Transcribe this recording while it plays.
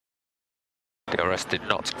DRS did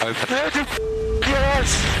not open.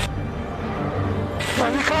 DRS!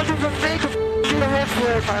 Man, we can't even make a DRS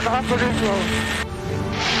work, man. Unbelievable.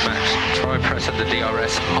 Max, try pressing the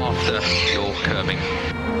DRS after you're curving.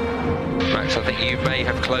 Max, I think you may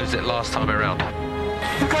have closed it last time around.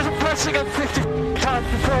 Because I'm pressing it 50 times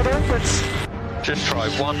before it opens. Just try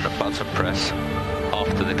one button press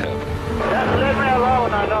after the curve. Just leave me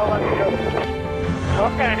alone, I know what to do.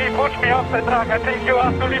 Okay, he pushed me off the track. I think you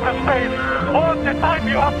have to leave a space. All the time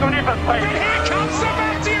you have to leave a space. And here comes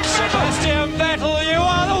Sebastian Vettel, you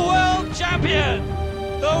are the world champion!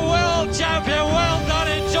 The world champion, well done,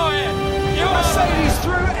 enjoy it! Mercedes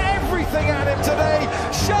threw everything at him today.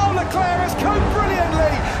 Charles Leclerc has coped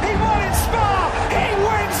brilliantly. He won in Spa, he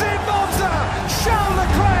wins in Monza. Charles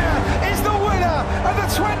Leclerc is the winner of the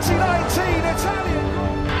 2019 Italian.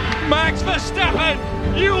 Max Verstappen,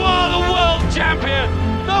 you are the world champion!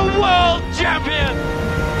 The world champion!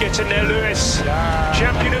 Get in there, Lewis.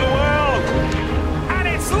 Champion of the world! And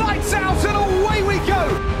it's lights out and away we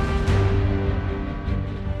go.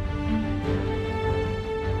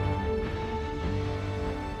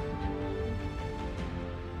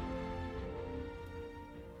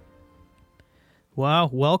 Wow,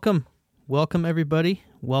 welcome. Welcome, everybody.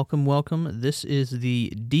 Welcome. This is the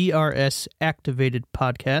DRS Activated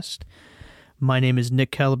Podcast. My name is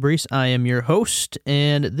Nick Calabrese. I am your host,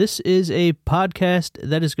 and this is a podcast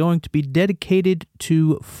that is going to be dedicated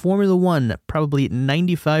to Formula One, probably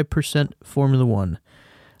 95% Formula One.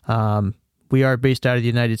 We are based out of the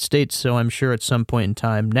United States, so I'm sure at some point in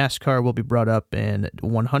time, NASCAR will be brought up, and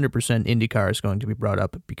 100% IndyCar is going to be brought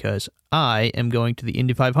up because I am going to the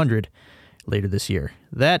Indy 500 later this year.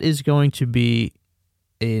 That is going to be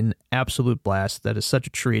an absolute blast. That is such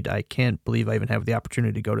a treat. I can't believe I even have the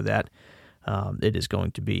opportunity to go to that. It is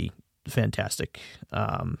going to be fantastic.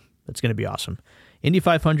 It's going to be awesome. Indy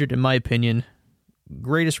 500, in my opinion,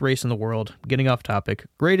 greatest race in the world. Getting off topic,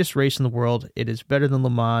 greatest race in the world. It is better than Le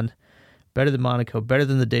Mans, better than Monaco, better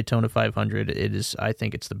than the Daytona 500. It is. I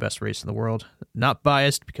think it's the best race in the world. Not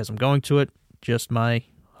biased because I'm going to it. Just my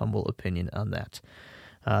humble opinion on that.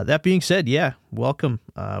 That being said, yeah, welcome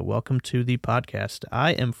to the podcast.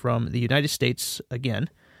 I am from the United States again,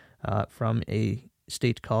 from a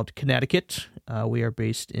state called Connecticut. We are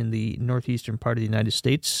based in the northeastern part of the United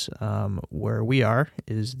States. Where we are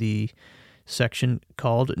is the section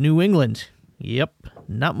called New England. Yep,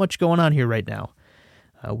 not much going on here right now.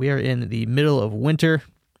 We are in the middle of winter,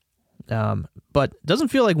 but it doesn't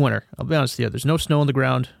feel like winter. I'll be honest with you. There's no snow on the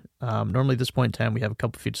ground. Normally at this point in time, we have a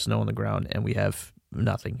couple feet of snow on the ground, and we have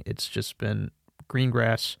nothing. It's just been green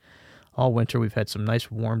grass all winter. We've had some nice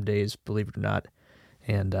warm days, believe it or not,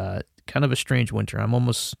 and kind of a strange winter. I'm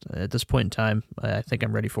almost, at this point in time, I think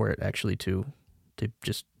I'm ready for it actually to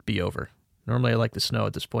just be over. Normally I like the snow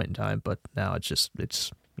at this point in time, but now it's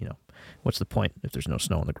what's the point if there's no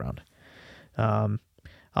snow on the ground?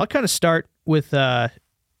 I'll kind of start with, a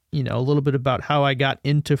little bit about how I got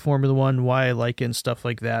into Formula One, why I like it and stuff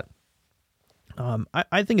like that.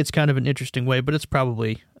 I think it's kind of an interesting way, but it's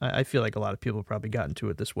probably, I feel like a lot of people probably got into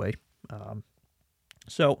it this way.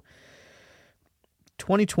 So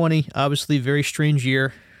 2020, obviously very strange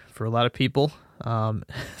year for a lot of people.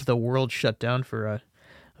 The world shut down for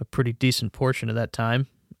a pretty decent portion of that time.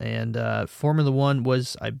 And Formula One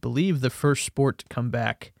was, I believe, the first sport to come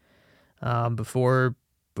back before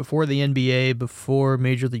the NBA, before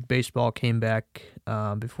Major League Baseball came back,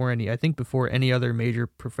 before any other major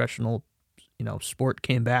professional sport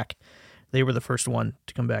came back. They were the first one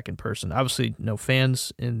to come back in person. Obviously, no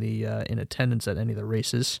fans in attendance at any of the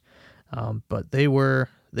races, but they were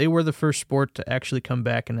the first sport to actually come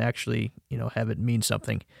back and actually have it mean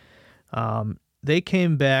something. They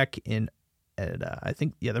came back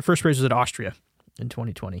the first race was at Austria in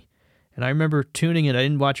 2020, and I remember tuning in. I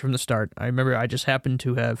didn't watch from the start. I remember I just happened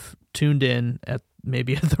to have tuned in at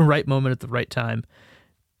the right moment at the right time,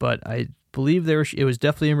 but I believe it was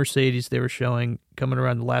definitely a Mercedes they were showing coming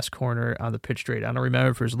around the last corner on the pit straight. I don't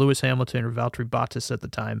remember if it was Lewis Hamilton or Valtteri Bottas at the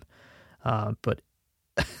time, but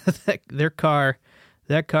that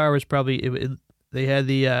car was probably they had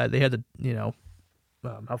the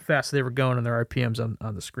how fast they were going on their RPMs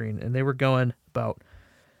on the screen, and they were going about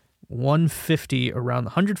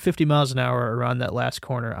 150 miles an hour around that last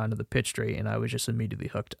corner onto the pit straight, and I was just immediately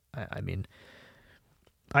hooked.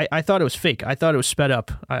 I thought it was fake. I thought it was sped up.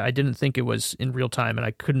 I didn't think it was in real time, and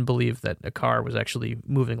I couldn't believe that a car was actually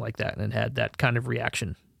moving like that and had that kind of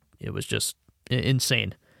reaction. It was just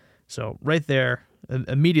insane. So right there,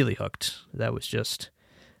 immediately hooked. That was just,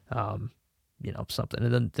 something.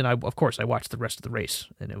 And then I watched the rest of the race,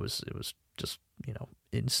 and it was just,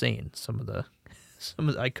 insane. Some of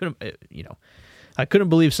I couldn't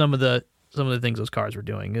believe some of the things those cars were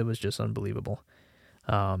doing. It was just unbelievable.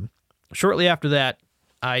 Shortly after that,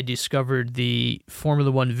 I discovered the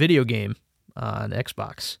Formula One video game on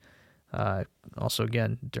Xbox. Also,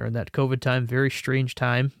 again, during that COVID time, very strange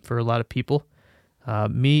time for a lot of people.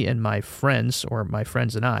 Me and my friends, or my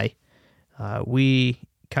friends and I, we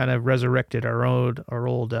kind of resurrected our old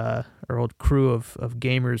crew of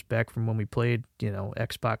gamers back from when we played,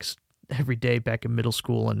 Xbox every day back in middle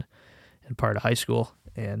school and part of high school.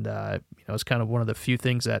 And, it's kind of one of the few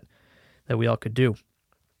things that we all could do.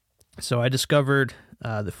 So I discovered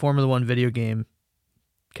the Formula One video game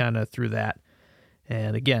kind of through that.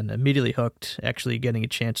 And again, immediately hooked, actually getting a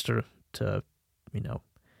chance to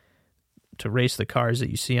race the cars that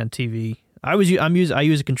you see on TV. I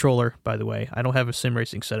use a controller, by the way. I don't have a sim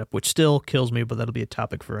racing setup, which still kills me, but that'll be a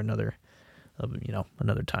topic for another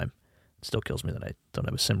time. It still kills me that I don't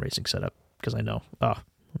have a sim racing setup, because I'm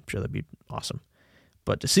sure that'd be awesome.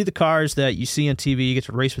 But to see the cars that you see on TV, you get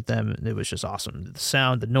to race with them, it was just awesome. The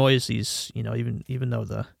sound, the noise, these, even though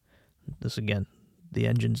the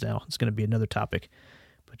engines now, it's going to be another topic,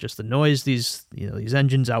 but just the noise these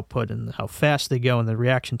engines output and how fast they go and the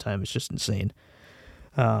reaction time is just insane.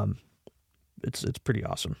 It's pretty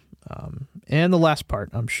awesome. And the last part,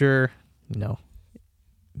 I'm sure,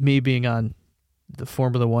 me being on the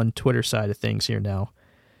Formula One Twitter side of things here now,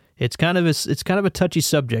 it's kind of a touchy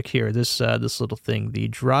subject here. This little thing, the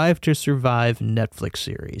Drive to Survive Netflix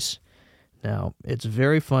series. Now, it's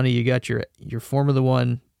very funny. You got your Formula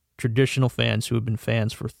One traditional fans who have been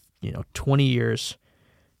fans for 20 years,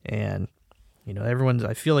 and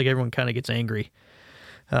I feel like everyone kind of gets angry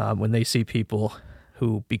when they see people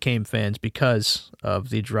who became fans because of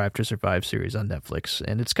the Drive to Survive series on Netflix.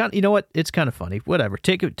 And it's kind of, it's kind of funny. Whatever,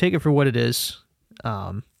 take it for what it is.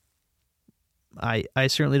 I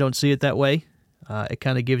certainly don't see it that way. It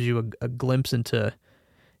kind of gives you a glimpse into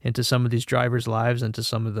some of these drivers' lives, into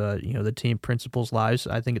some of the the team principals' lives.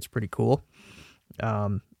 I think it's pretty cool.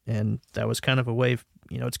 And that was kind of a way,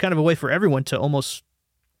 it's kind of a way for everyone to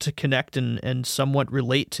connect and somewhat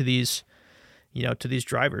relate to these, to these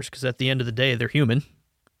drivers, because at the end of the day, they're human,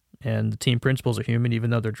 and the team principals are human, even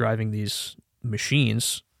though they're driving these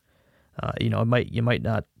machines. It might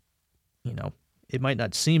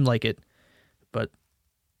not seem like it, but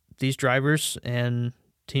these drivers and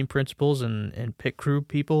team principals and pit crew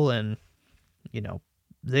people, and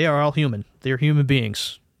they are all human. They're human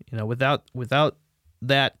beings. Without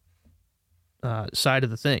that side of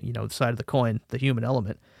the thing, the side of the coin, the human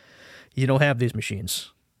element, you don't have these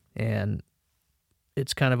machines. And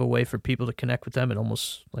it's kind of a way for people to connect with them and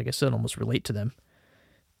almost, like I said, almost relate to them.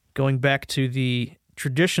 Going back to the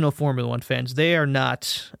traditional Formula One fans, they are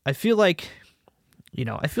not, I feel like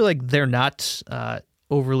they're not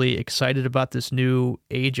overly excited about this new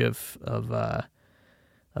age of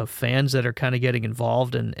fans that are kind of getting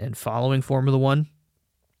involved and following Formula One,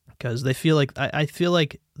 because they feel like, I feel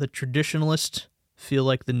like the traditionalists feel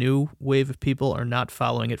like the new wave of people are not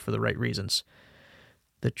following it for the right reasons.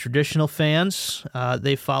 The traditional fans,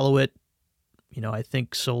 they follow it, I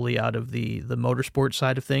think solely out of the motorsport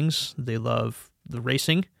side of things. They love the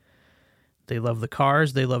racing. They love the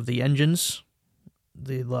cars. They love the engines.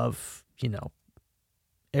 They love,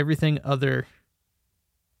 everything other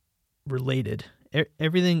related,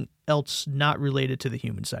 everything else not related to the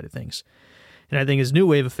human side of things. And I think his new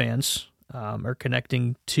wave of fans are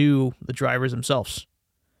connecting to the drivers themselves.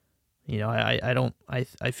 I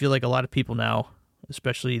feel like a lot of people now,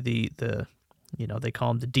 especially the they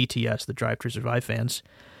call them the DTS, the Drive to Survive fans,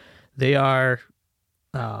 they are,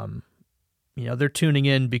 they're tuning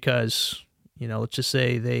in because, let's just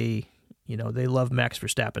say they love Max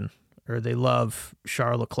Verstappen, or they love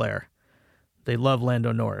Charles Leclerc, they love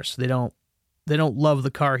Lando Norris. They don't love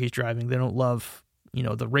the car he's driving. They don't love,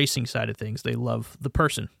 the racing side of things. They love the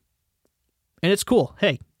person. And it's cool.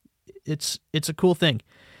 Hey, it's a cool thing.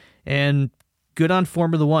 And good on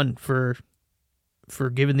Formula One for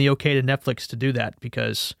giving the okay to Netflix to do that,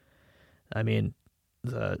 because, I mean,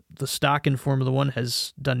 the stock in Formula One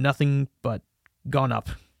has done nothing but gone up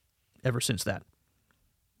ever since that.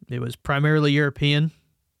 It was primarily European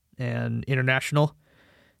and international,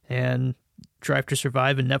 and Drive to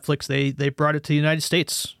Survive and Netflix, they brought it to the United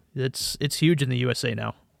States. It's huge in the USA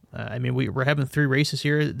now. I mean, we're having 3 races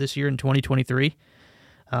here this year in 2023.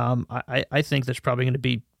 I think there's probably going to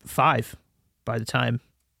be 5 by the time,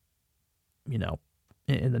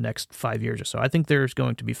 in the next 5 years or so. I think there's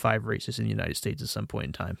going to be 5 races in the United States at some point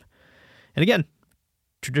in time. And again,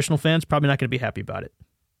 traditional fans probably not going to be happy about it,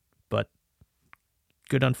 but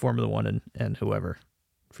good on Formula One and whoever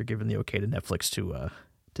for giving the okay to Netflix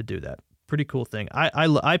to do that. pretty cool thing.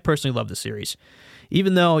 I personally love the series.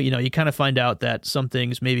 Even though, you kind of find out that some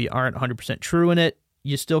things maybe aren't 100% true in it,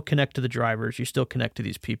 you still connect to the drivers. You still connect to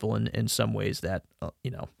these people in some ways that,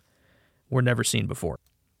 were never seen before.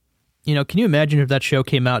 Can you imagine if that show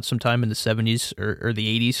came out sometime in the 70s or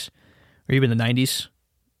the 80s or even the 90s?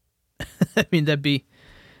 I mean, that'd be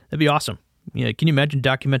awesome. Can you imagine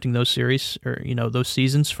documenting those series or, those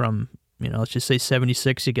seasons from, let's just say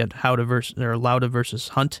 76, you get Lauda versus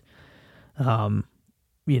Hunt. You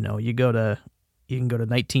can go to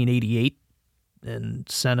 1988 and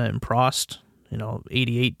Senna and Prost,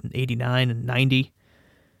 88 and 89 and 90.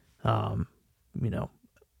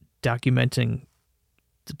 Documenting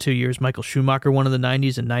the 2 years Michael Schumacher won in the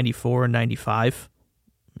 90s and 94 and 95.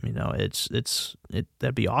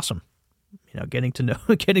 That'd be awesome. Getting to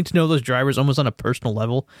know those drivers almost on a personal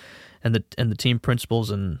level, and the team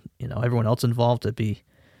principals and everyone else involved. That'd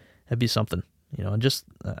be something. And just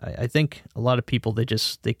I think a lot of people they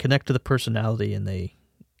connect to the personality, and they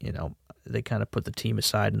kind of put the team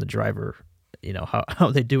aside and the driver,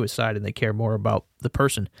 how they do aside, and they care more about the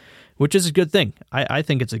person, which is a good thing. I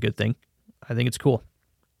think it's a good thing. I think it's cool.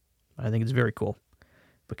 I think it's very cool.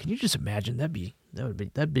 But can you just imagine that'd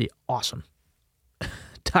be awesome.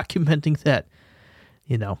 Documenting that,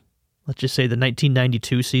 let's just say the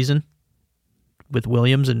 1992 season with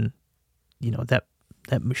Williams and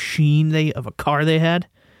that machine of a car they had.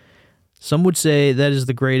 Some would say that is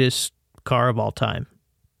the greatest car of all time.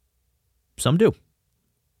 Some do.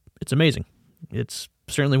 It's amazing. It's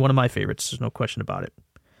certainly one of my favorites. There's no question about it.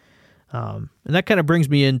 And that kind of brings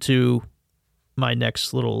me into my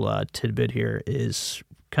next little tidbit here is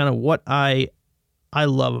kind of what I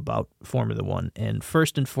love about Formula One. And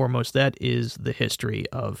first and foremost, that is the history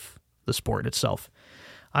of the sport itself.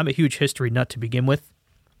 I'm a huge history nut to begin with.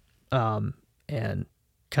 And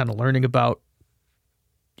kind of learning about,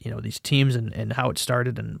 these teams and how it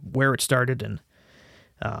started and where it started. And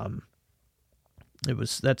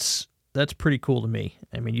that's pretty cool to me.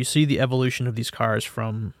 I mean, you see the evolution of these cars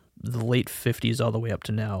from the late 50s all the way up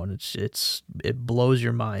to now, and it blows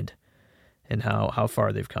your mind and how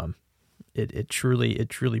far they've come. It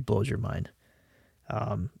truly blows your mind.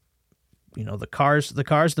 The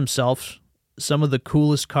cars themselves, some of the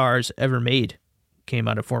coolest cars ever made came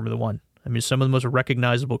out of Formula One. I mean, some of the most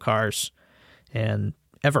recognizable cars and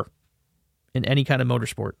ever in any kind of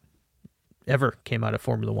motorsport ever came out of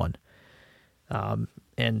Formula One.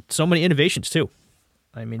 And so many innovations too.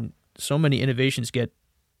 I mean, so many innovations get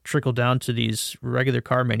trickled down to these regular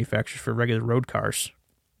car manufacturers for regular road cars,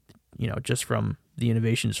 just from the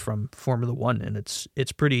innovations from Formula One, and it's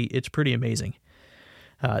pretty amazing.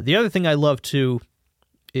 The other thing I love too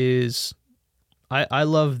is I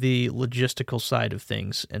love the logistical side of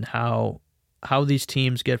things and how these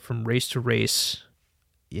teams get from race to race,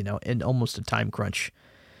 in almost a time crunch.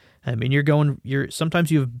 I mean,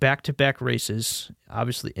 sometimes you have back-to-back races,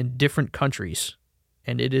 obviously in different countries,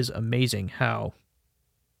 and it is amazing how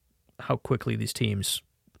quickly these teams,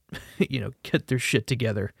 get their shit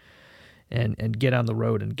together and get on the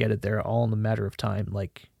road and get it there all in a matter of time,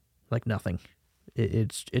 like nothing.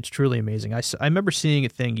 It's truly amazing. I remember seeing a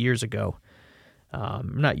thing years ago,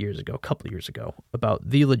 not years ago, a couple of years ago, about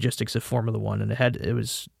the logistics of Formula One, and it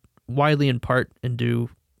was widely in part and due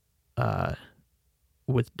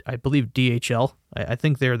with, I believe, DHL. I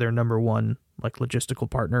think they're their number one logistical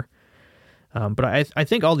partner. But I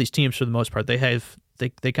think all these teams, for the most part, they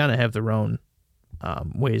kind of have their own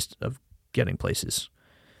ways of getting places.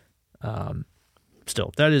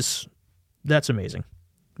 Still, that's amazing.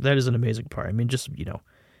 That is an amazing part. I mean, just,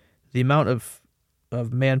 the amount of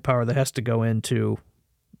manpower that has to go into,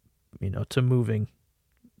 to moving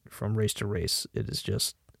from race to race,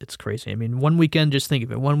 it's crazy. I mean, one weekend, just think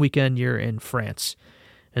of it. One weekend you're in France,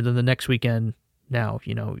 and then the next weekend now,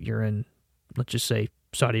 you're in, let's just say,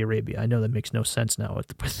 Saudi Arabia. I know that makes no sense now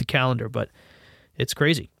with the calendar, but it's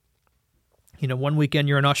crazy. One weekend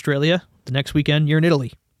you're in Australia, the next weekend you're in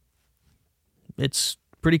Italy. It's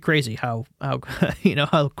pretty crazy how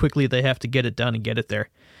how quickly they have to get it done and get it there.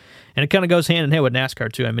 And it kind of goes hand in hand with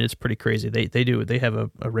NASCAR too. I mean, it's pretty crazy. They have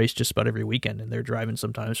a race just about every weekend, and they're driving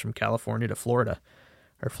sometimes from California to Florida,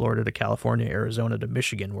 or Florida to California, Arizona to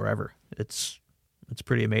Michigan, wherever. It's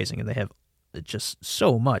pretty amazing, and they have just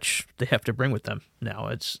so much they have to bring with them now.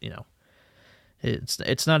 It's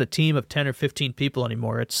it's not a team of 10 or 15 people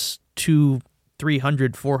anymore. It's 200,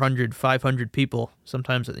 300, 400, 500 people,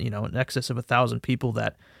 sometimes in excess of 1,000 people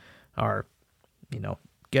that are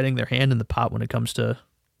getting their hand in the pot when it comes to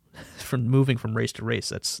from moving from race to race.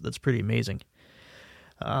 That's pretty amazing.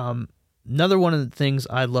 Another one of the things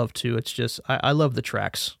I love too, it's just I love the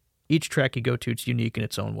tracks. each track you go to, it's unique in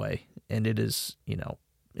its own way, and it is,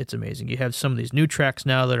 it's amazing. You have some of these new tracks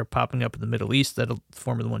now that are popping up in the Middle East that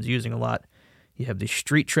Formula One's using a lot. You have these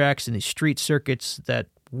street tracks and these street circuits that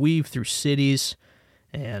weave through cities,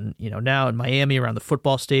 and now in Miami around the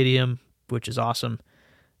football stadium, which is awesome.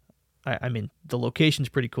 I mean, the location's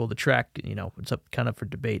pretty cool. The track, it's up kind of for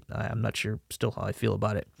debate. I'm not sure still how I feel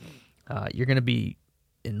about it. You're going to be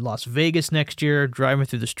in Las Vegas next year, driving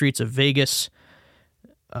through the streets of Vegas.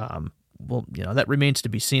 Well, that remains to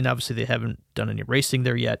be seen. Obviously, they haven't done any racing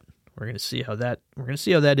there yet. We're going to see how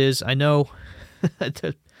that is. I know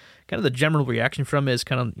kind of the general reaction from it is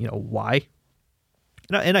kind of, why?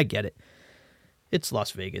 And I get it. It's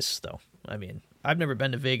Las Vegas, though. I mean, I've never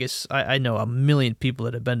been to Vegas. I know a million people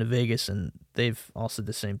that have been to Vegas, and they've all said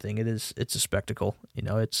the same thing. It's a spectacle.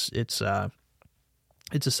 It's a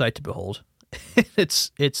sight to behold.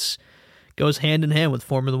 It's goes hand in hand with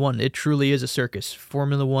Formula One. It truly is a circus.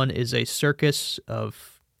 Formula One is a circus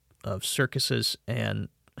of circuses, and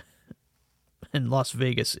Las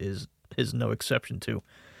Vegas is no exception to.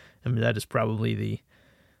 I mean, that is probably the,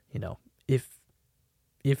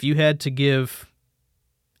 if you had to give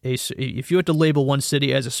if you had to label one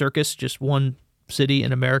city as a circus, just one city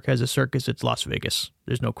in America as a circus, it's Las Vegas.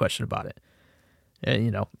 There's no question about it.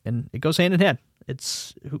 And it goes hand in hand.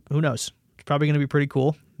 It's who knows. It's probably going to be pretty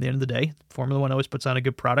cool at the end of the day. Formula One always puts on a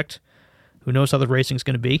good product. Who knows how the racing's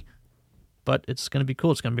going to be, but it's going to be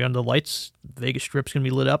cool. It's going to be under the lights. Vegas Strip's going to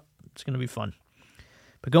be lit up. It's going to be fun.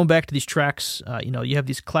 But going back to these tracks, you have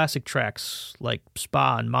these classic tracks like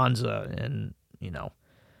Spa and Monza, and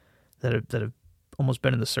that have almost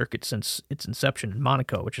been in the circuit since its inception. In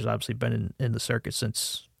Monaco, which has obviously been in the circuit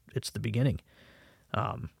since it's the beginning.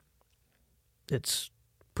 It's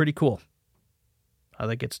pretty cool how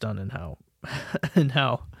that gets done, and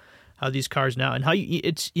how these cars now, and how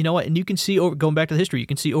and you can see going back to the history, you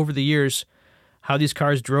can see over the years how these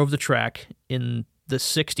cars drove the track in the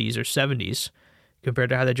 60s or 70s compared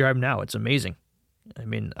to how they drive now. It's amazing. I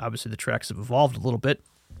mean, obviously the tracks have evolved a little bit,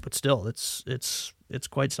 but still, it's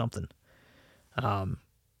quite something. I'm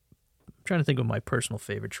trying to think what my personal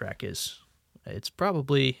favorite track is. I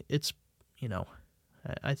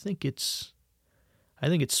think it's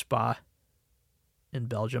Spa in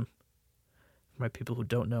Belgium. For my people who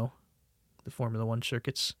don't know the Formula One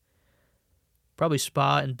circuits, probably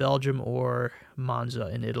Spa in Belgium, or Monza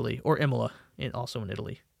in Italy, or Imola also in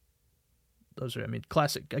Italy. Those are,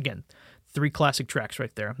 classic, again, 3 classic tracks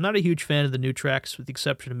right there. I'm not a huge fan of the new tracks, with the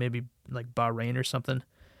exception of maybe like Bahrain or something.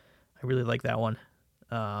 I really like that one.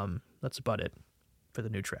 That's about it for the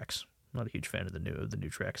new tracks. I'm not a huge fan of the new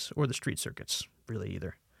tracks or the street circuits, really,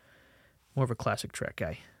 either. More of a classic track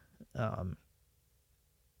guy. I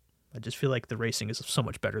just feel like the racing is so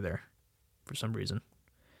much better there for some reason.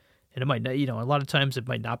 And it might not, a lot of times it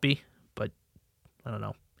might not be, but I don't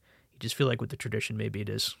know. You just feel like with the tradition, maybe it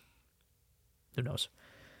is. Who knows?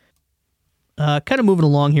 Kind of moving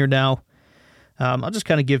along here now. I'll just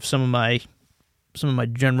kind of give some of my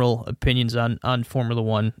general opinions on Formula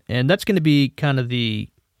One, and that's going to be kind of the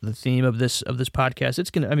theme of this podcast. It's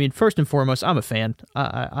going to, first and foremost, I'm a fan.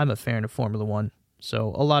 I'm a fan of Formula One,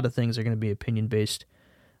 so a lot of things are going to be opinion based.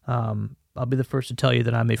 I'll be the first to tell you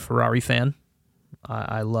that I'm a Ferrari fan.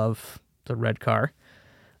 I love the red car.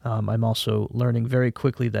 I'm also learning very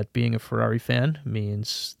quickly that being a Ferrari fan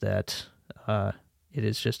means that it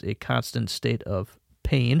is just a constant state of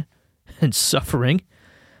pain and suffering,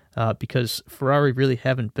 because Ferrari really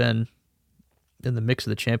haven't been in the mix of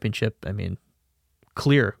the championship.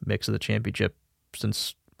 Clear mix of the championship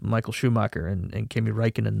since Michael Schumacher and Kimi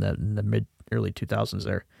Räikkönen in the mid-early 2000s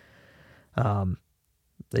there.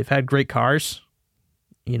 They've had great cars,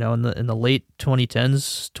 in the late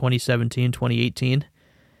 2010s, 2017, 2018,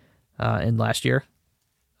 and last year.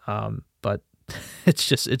 But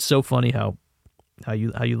it's so funny how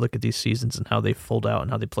you look at these seasons and how they fold out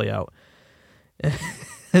and how they play out.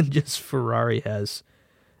 And just Ferrari has,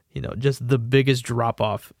 just the biggest drop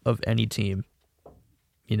off of any team,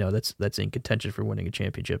 that's in contention for winning a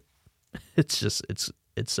championship. It's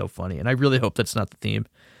so funny. And I really hope that's not the theme,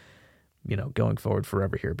 going forward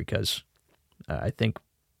forever here, because I think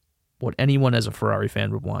what anyone as a Ferrari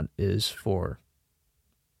fan would want is for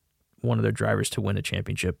one of their drivers to win a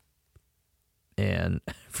championship and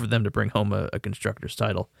for them to bring home a constructor's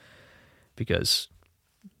title, because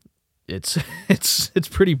it's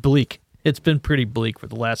pretty bleak. It's been pretty bleak for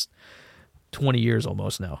the last 20 years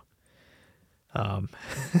almost now.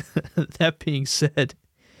 That being said,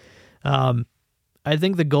 I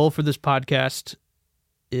think the goal for this podcast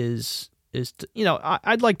is to,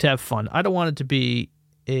 I'd like to have fun. I don't want it to be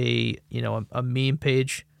a meme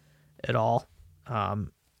page at all.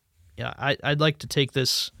 yeah, I'd like to take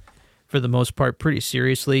this for the most part pretty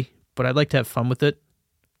seriously, but I'd like to have fun with it.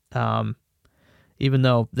 Even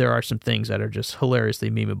though there are some things that are just hilariously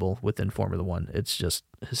memeable within Formula One. It's just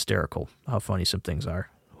hysterical how funny some things are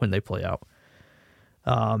when they play out.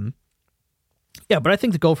 Yeah, but I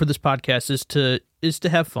think the goal for this podcast is to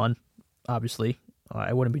have fun. Obviously,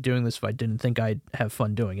 I wouldn't be doing this if I didn't think I'd have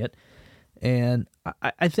fun doing it. And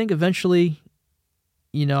I think eventually,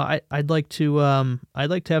 I'd like to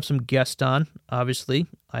have some guests on. Obviously,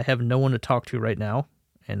 I have no one to talk to right now,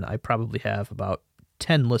 and I probably have about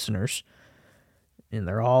 10 listeners, and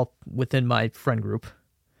they're all within my friend group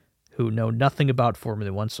who know nothing about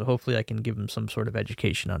Formula One. So hopefully, I can give them some sort of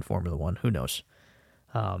education on Formula One. Who knows?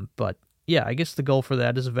 But yeah, I guess the goal for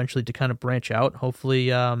that is eventually to kind of branch out. Hopefully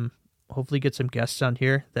get some guests on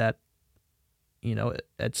here that,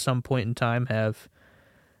 at some point in time have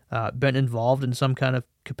been involved in some kind of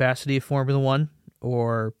capacity of Formula One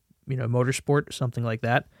or, motorsport, something like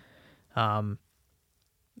that. And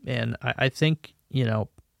I think,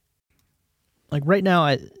 like right now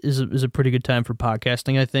is a pretty good time for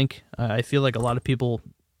podcasting, I think. I feel like a lot of people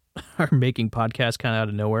are making podcasts kind of out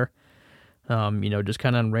of nowhere. Just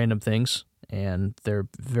kind of on random things, and they're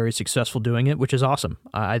very successful doing it, which is awesome.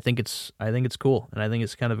 I think it's cool, and I think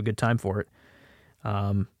it's kind of a good time for it.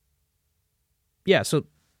 Yeah, so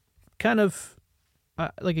kind of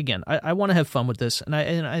again, I want to have fun with this, and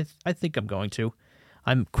I think I'm going to.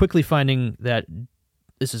 I'm quickly finding that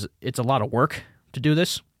it's a lot of work to do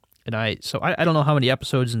this, and I don't know how many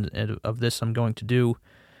episodes of this I'm going to do.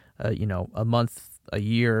 A month, a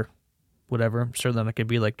year, whatever. I'm sure that I could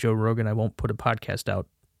be like Joe Rogan. I won't put a podcast out,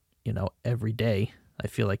 every day. I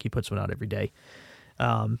feel like he puts one out every day.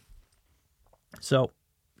 So,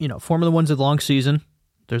 Formula One's a long season.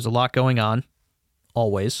 There's a lot going on,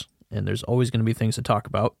 always, and there's always going to be things to talk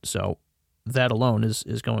about. So that alone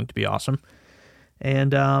is going to be awesome.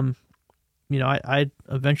 And, I'd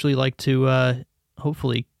eventually like to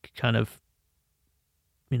hopefully kind of,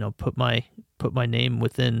 put my name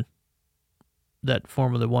within that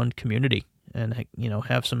Formula One community, and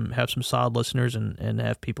have some solid listeners and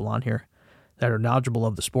have people on here that are knowledgeable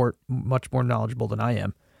of the sport, much more knowledgeable than I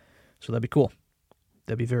am. So that'd be cool.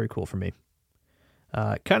 That'd be very cool for me.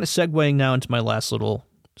 Kind of segueing now into my last little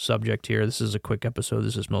subject here. This is a quick episode.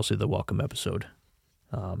 This is mostly the welcome episode.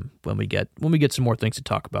 When we get some more things to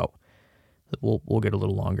talk about, we'll get a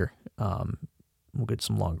little longer. We'll get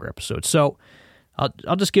some longer episodes. So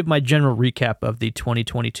I'll just give my general recap of the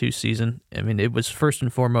 2022 season. I mean, it was first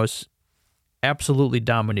and foremost absolutely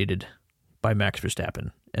dominated by Max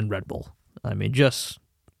Verstappen and Red Bull. I mean, just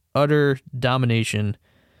utter domination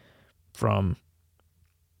from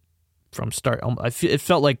start. It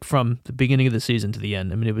felt like from the beginning of the season to the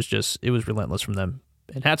end. I mean, it was relentless from them.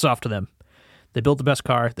 And hats off to them. They built the best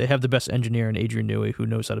car. They have the best engineer in Adrian Newey, who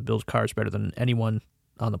knows how to build cars better than anyone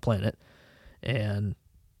on the planet. And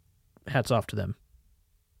hats off to them.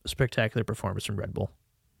 A spectacular performance from Red Bull.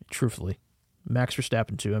 Truthfully. Max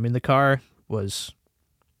Verstappen, too. I mean, the car was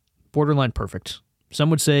borderline perfect. Some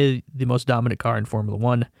would say the most dominant car in Formula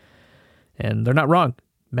One, and they're not wrong.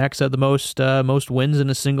 Max had the most wins in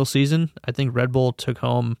a single season. I think Red Bull took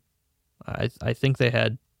home, I think they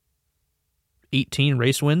had 18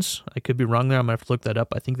 race wins. I could be wrong there. I'm going to have to look that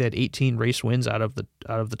up. I think they had 18 race wins out of the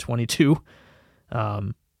 22.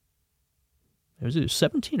 It was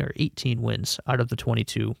 17 or 18 wins out of the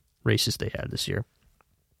 22 races they had this year.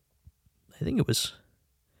 I think it was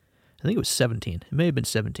 17. It may have been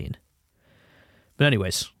 17. But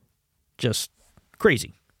anyways, just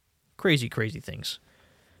crazy things.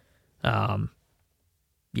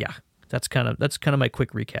 Yeah, that's kind of my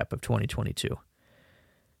quick recap of 2022.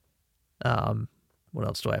 What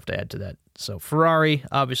else do I have to add to that? So Ferrari,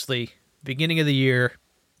 obviously, beginning of the year,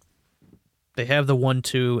 they have the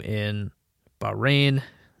 1-2 in Bahrain.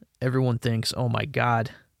 Everyone thinks, oh my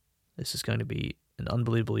God, this is going to be an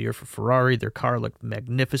unbelievable year for Ferrari. Their car looked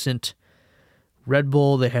magnificent. Red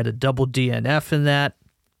Bull, they had a double DNF in that.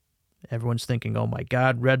 Everyone's thinking, oh my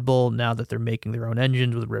God, Red Bull, now that they're making their own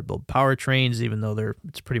engines with Red Bull powertrains, even though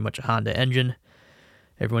it's pretty much a Honda engine.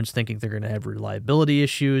 Everyone's thinking they're going to have reliability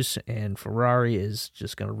issues, and Ferrari is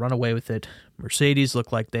just going to run away with it. Mercedes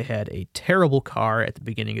looked like they had a terrible car at the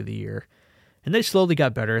beginning of the year, and they slowly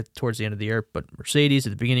got better towards the end of the year, but Mercedes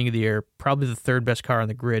at the beginning of the year, probably the third best car on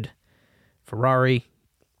the grid. Ferrari,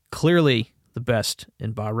 clearly the best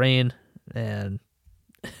in Bahrain, and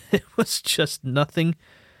it was just nothing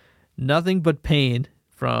but pain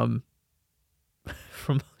from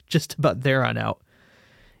just about there on out.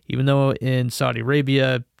 Even though in Saudi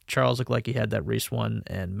Arabia, Charles looked like he had that race won,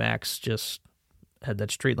 and Max just had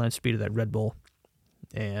that straight line speed of that Red Bull.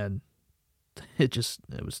 And it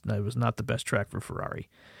was not the best track for Ferrari.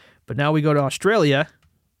 But now we go to Australia,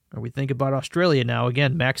 or we think about Australia now.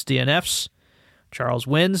 Again, Max DNFs, Charles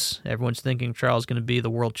wins. Everyone's thinking Charles is going to be the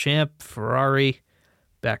world champ. Ferrari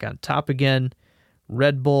back on top again.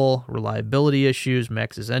 Red Bull, reliability issues.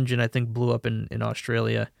 Max's engine, I think, blew up in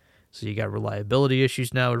Australia. So you got reliability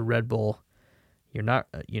issues now with Red Bull. You're not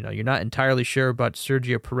entirely sure about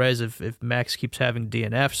Sergio Perez if Max keeps having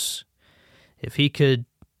DNFs. If he could,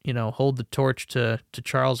 hold the torch to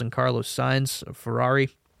Charles and Carlos Sainz of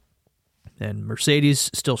Ferrari. And Mercedes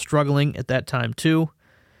still struggling at that time too.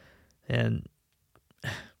 And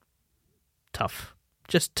tough.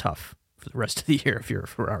 Just tough for the rest of the year if you're a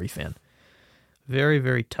Ferrari fan. Very,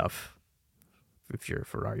 very tough if you're a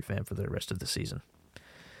Ferrari fan for the rest of the season.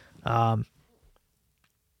 What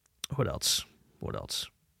else?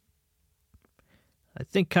 I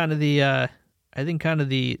think kind of the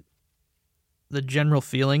general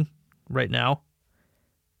feeling right now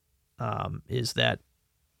is that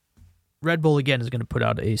Red Bull again is going to put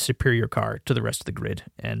out a superior car to the rest of the grid,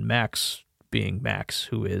 and Max being Max,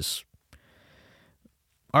 who is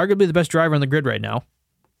arguably the best driver on the grid right now.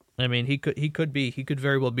 I mean, he could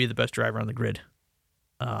very well be the best driver on the grid,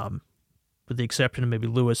 with the exception of maybe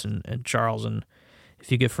Lewis and Charles, and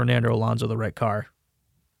if you give Fernando Alonso the right car,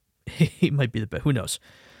 he might be the best. Who knows?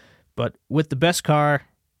 But with the best car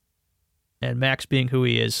and Max being who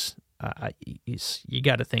he is, you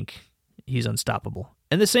got to think he's unstoppable.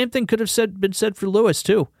 And the same thing could have been said for Lewis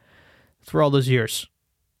too, for all those years.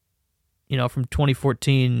 From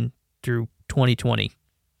 2014 through 2020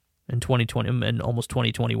 and 2020 and almost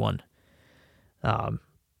 2021.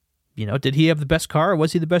 Did he have the best car or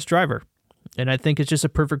was he the best driver? And I think it's just a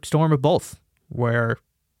perfect storm of both, where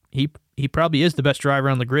he probably is the best driver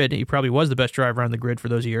on the grid. He probably was the best driver on the grid for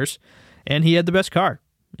those years, and he had the best car.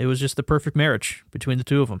 It was just the perfect marriage between the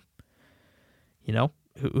two of them.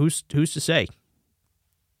 Who's to say?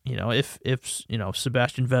 If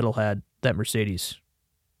Sebastian Vettel had that Mercedes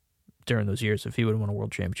during those years, if he would have won a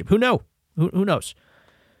world championship, who knows?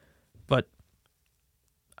 But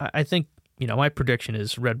I think my prediction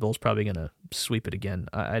is Red Bull's probably going to sweep it again.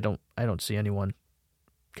 I don't see anyone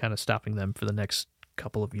kind of stopping them for the next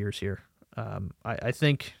couple of years here. I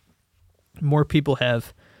think more people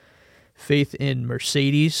have faith in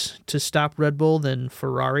Mercedes to stop Red Bull than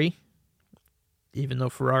Ferrari. Even though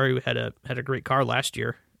Ferrari had a great car last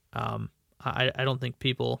year, I don't think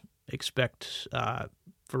people expect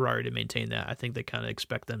Ferrari to maintain that. I think they kind of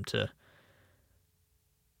expect them to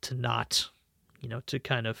not, to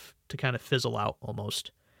kind of fizzle out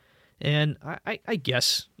almost. And I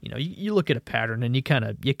guess you look at a pattern and you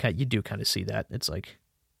do kind of see that. It's like,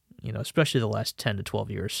 especially the last 10 to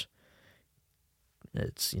 12 years,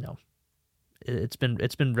 it's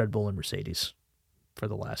been Red Bull and Mercedes for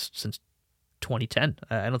the last since 2010.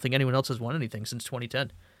 I don't think anyone else has won anything since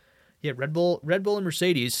 2010. Yeah, Red Bull and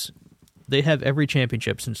Mercedes, they have every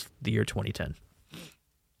championship since the year 2010.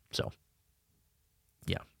 So,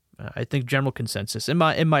 yeah, I think general consensus in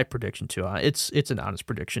my prediction too. It's an honest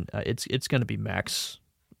prediction. It's going to be Max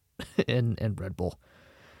and Red Bull.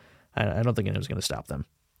 I don't think anyone's going to stop them.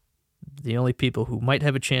 The only people who might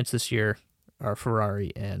have a chance this year are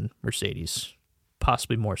Ferrari and Mercedes.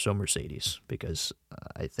 Possibly more so Mercedes, because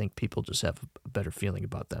I think people just have a better feeling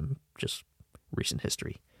about them, just recent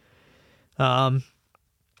history.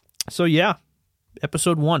 So yeah,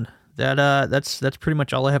 episode 1. That's pretty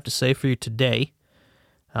much all I have to say for you today.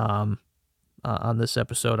 On this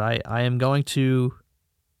episode, I am going to,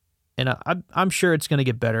 and I'm sure it's going to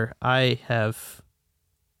get better. I have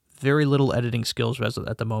very little editing skills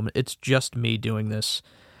at the moment. It's just me doing this.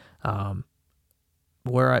 My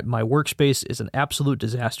workspace is an absolute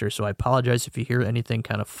disaster, so I apologize if you hear anything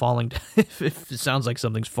kind of falling down, if it sounds like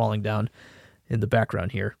something's falling down in the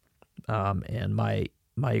background here. And my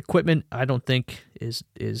equipment, I don't think is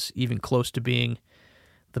even close to being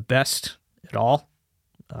the best at all.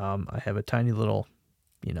 I have a tiny little,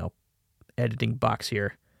 editing box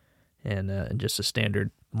here, and just a standard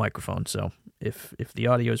microphone. So if the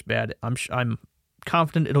audio is bad, I'm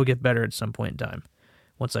confident it'll get better at some point in time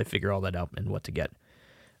once I figure all that out and what to get.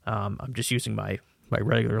 I'm just using my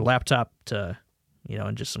regular laptop to,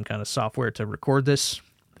 and just some kind of software to record this.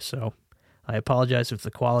 So I apologize if the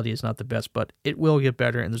quality is not the best, but it will get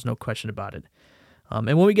better, and there's no question about it.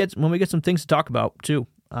 And when we get some things to talk about too,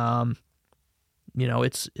 it's going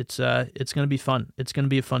to be fun. It's going to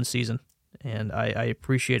be a fun season, and I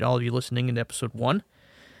appreciate all of you listening in episode 1.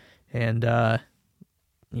 And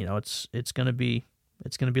it's going to be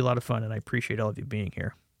a lot of fun, and I appreciate all of you being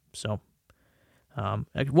here. So.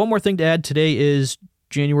 One more thing to add today is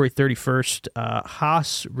January 31st,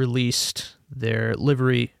 Haas released their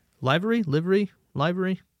livery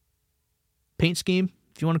paint scheme,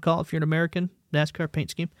 if you want to call it, if you're an American, NASCAR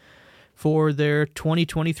paint scheme, for their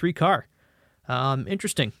 2023 car.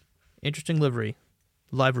 Interesting livery.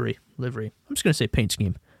 I'm just going to say paint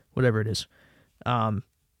scheme, whatever it is.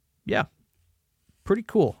 Yeah, pretty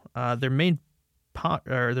cool. Their main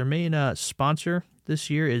sponsor this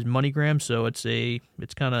year is MoneyGram, so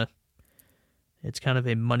it's kind of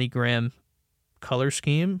a MoneyGram color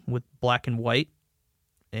scheme with black and white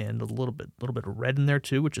and a little bit of red in there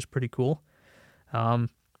too, which is pretty cool.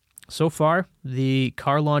 So far, the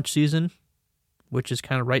car launch season, which is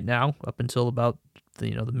kind of right now up until about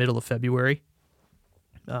the middle of February.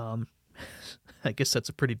 I guess that's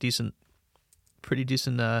a pretty decent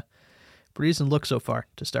look so far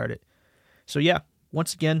to start it. So yeah,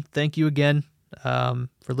 once again, thank you again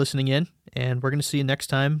for listening in, and we're going to see you next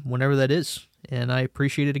time, whenever that is. And I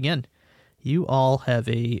appreciate it again. You all have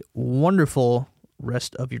a wonderful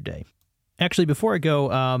rest of your day. Actually, before I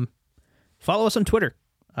go, follow us on Twitter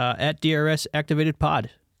at DRS Activated Pod.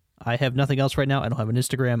 I have nothing else right now. I don't have an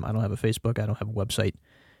Instagram. I don't have a Facebook. I don't have a website.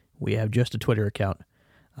 We have just a Twitter account.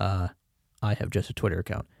 I have just a Twitter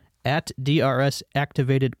account at DRS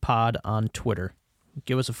Activated Pod on Twitter.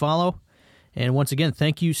 Give us a follow. And once again,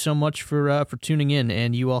 thank you so much for tuning in,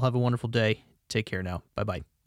 and you all have a wonderful day. Take care now. Bye-bye.